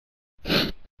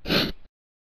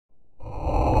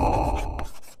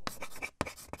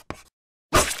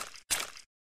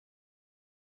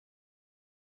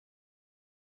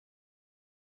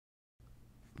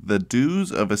The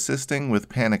do's of assisting with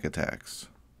panic attacks.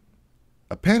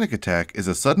 A panic attack is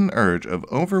a sudden urge of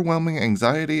overwhelming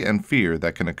anxiety and fear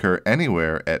that can occur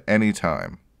anywhere at any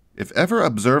time. If ever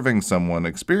observing someone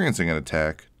experiencing an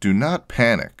attack, do not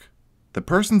panic. The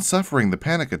person suffering the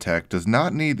panic attack does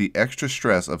not need the extra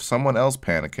stress of someone else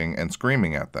panicking and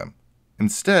screaming at them.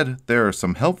 Instead, there are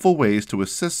some helpful ways to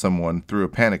assist someone through a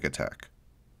panic attack.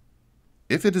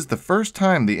 If it is the first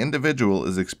time the individual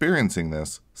is experiencing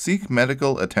this, seek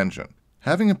medical attention.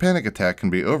 Having a panic attack can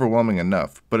be overwhelming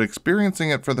enough, but experiencing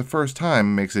it for the first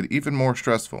time makes it even more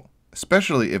stressful,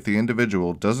 especially if the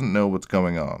individual doesn't know what's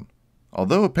going on.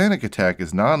 Although a panic attack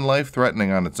is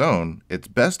non-life-threatening on its own, it's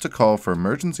best to call for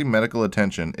emergency medical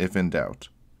attention if in doubt.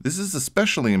 This is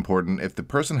especially important if the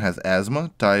person has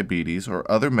asthma, diabetes,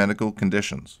 or other medical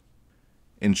conditions.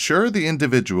 Ensure the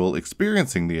individual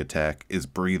experiencing the attack is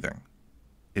breathing.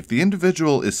 If the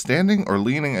individual is standing or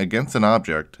leaning against an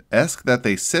object, ask that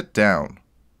they sit down.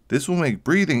 This will make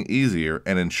breathing easier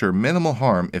and ensure minimal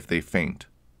harm if they faint.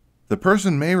 The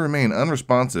person may remain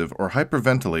unresponsive or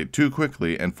hyperventilate too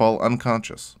quickly and fall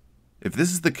unconscious. If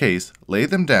this is the case, lay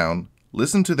them down,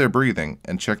 listen to their breathing,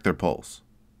 and check their pulse.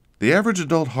 The average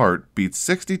adult heart beats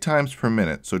 60 times per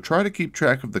minute, so try to keep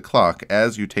track of the clock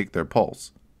as you take their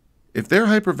pulse. If they're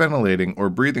hyperventilating or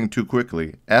breathing too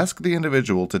quickly, ask the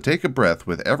individual to take a breath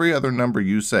with every other number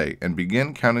you say and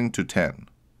begin counting to 10.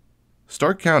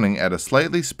 Start counting at a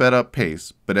slightly sped up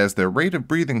pace, but as their rate of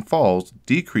breathing falls,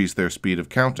 decrease their speed of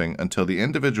counting until the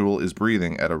individual is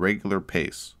breathing at a regular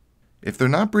pace. If they're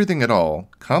not breathing at all,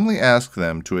 calmly ask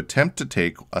them to attempt to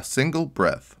take a single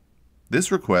breath.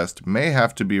 This request may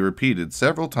have to be repeated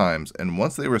several times, and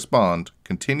once they respond,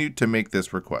 continue to make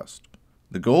this request.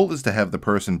 The goal is to have the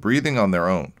person breathing on their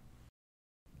own.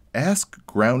 Ask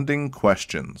grounding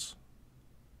questions.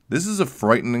 This is a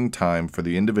frightening time for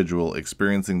the individual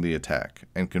experiencing the attack,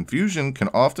 and confusion can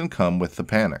often come with the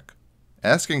panic.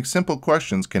 Asking simple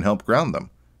questions can help ground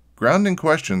them. Grounding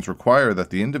questions require that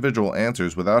the individual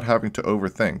answers without having to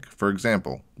overthink. For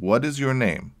example, what is your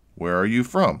name? Where are you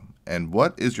from? And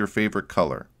what is your favorite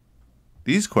color?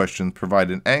 These questions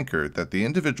provide an anchor that the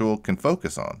individual can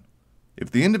focus on. If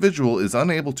the individual is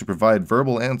unable to provide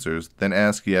verbal answers, then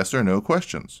ask yes or no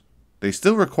questions. They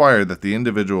still require that the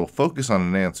individual focus on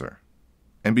an answer.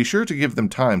 And be sure to give them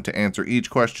time to answer each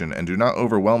question and do not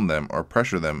overwhelm them or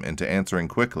pressure them into answering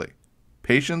quickly.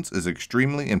 Patience is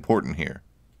extremely important here.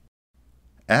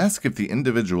 Ask if the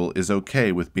individual is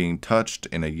okay with being touched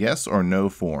in a yes or no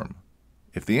form.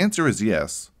 If the answer is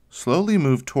yes, slowly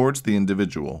move towards the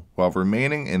individual while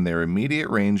remaining in their immediate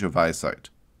range of eyesight.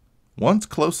 Once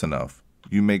close enough,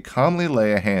 you may calmly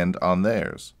lay a hand on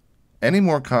theirs. Any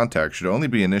more contact should only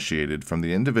be initiated from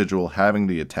the individual having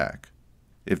the attack.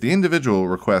 If the individual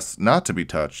requests not to be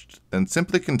touched, then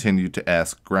simply continue to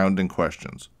ask grounding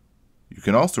questions. You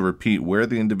can also repeat where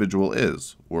the individual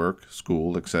is, work,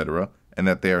 school, etc., and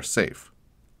that they are safe.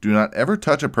 Do not ever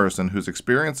touch a person who's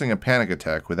experiencing a panic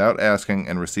attack without asking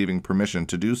and receiving permission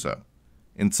to do so.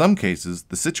 In some cases,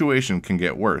 the situation can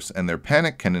get worse and their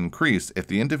panic can increase if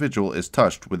the individual is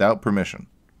touched without permission.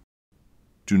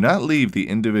 Do not leave the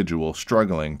individual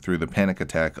struggling through the panic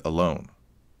attack alone.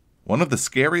 One of the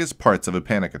scariest parts of a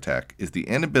panic attack is the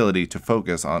inability to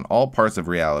focus on all parts of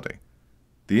reality.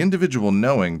 The individual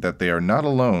knowing that they are not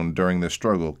alone during this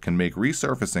struggle can make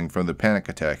resurfacing from the panic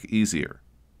attack easier.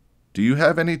 Do you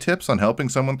have any tips on helping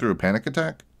someone through a panic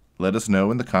attack? Let us know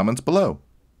in the comments below.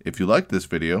 If you liked this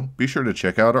video, be sure to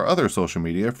check out our other social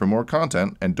media for more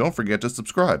content and don't forget to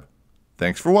subscribe.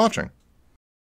 Thanks for watching.